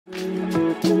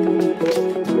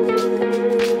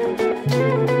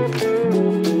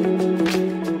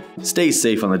Stay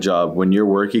safe on the job when you're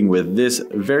working with this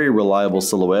very reliable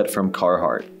silhouette from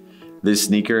Carhartt. This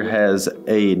sneaker has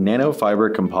a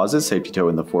nanofiber composite safety toe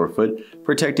in the forefoot,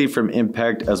 protecting from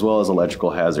impact as well as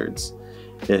electrical hazards.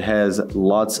 It has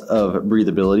lots of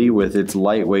breathability with its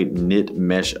lightweight knit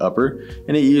mesh upper,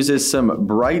 and it uses some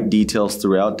bright details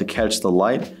throughout to catch the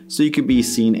light so you can be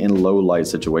seen in low light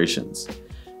situations.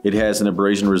 It has an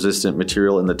abrasion resistant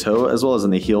material in the toe as well as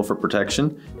in the heel for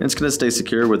protection, and it's going to stay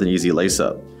secure with an easy lace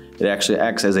up. It actually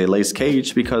acts as a lace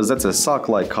cage because that's a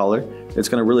sock-like collar. It's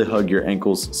going to really hug your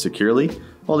ankles securely,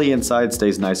 while the inside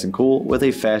stays nice and cool with a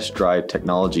FastDry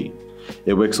technology.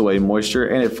 It wicks away moisture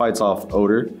and it fights off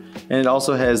odor, and it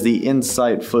also has the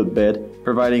Insite footbed,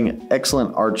 providing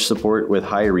excellent arch support with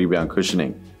high rebound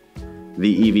cushioning. The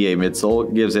EVA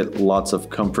midsole gives it lots of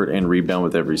comfort and rebound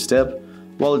with every step,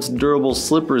 while its durable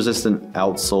slip-resistant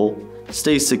outsole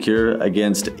stays secure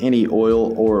against any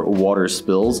oil or water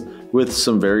spills with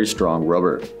some very strong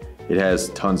rubber. It has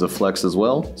tons of flex as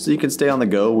well, so you can stay on the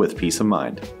go with peace of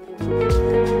mind.